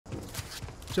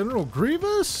General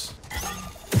Grievous?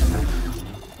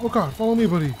 Oh god, follow me,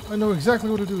 buddy. I know exactly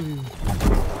what to do with you.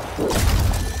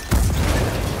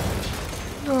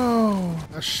 No!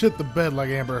 I shit the bed like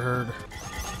Amber Heard.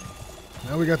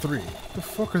 Now we got 3. The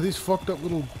fuck are these fucked up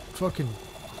little fucking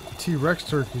T-Rex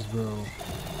turkeys, bro?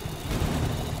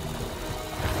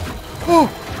 Oh!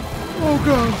 Oh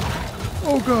god!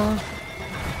 Oh god!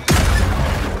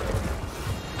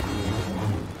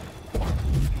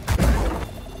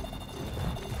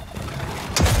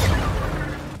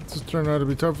 This turned out to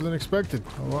be tougher than expected.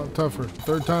 A lot tougher.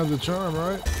 3rd time's the charm,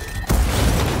 right?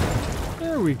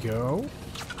 There we go.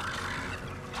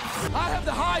 I have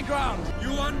the high ground!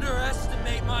 You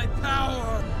underestimate my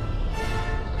power!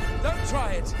 Don't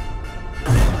try it!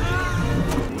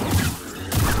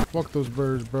 Fuck those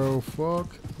birds, bro.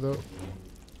 Fuck the...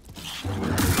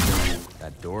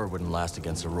 That door wouldn't last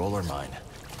against a roller mine.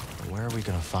 Where are we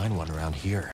gonna find one around here?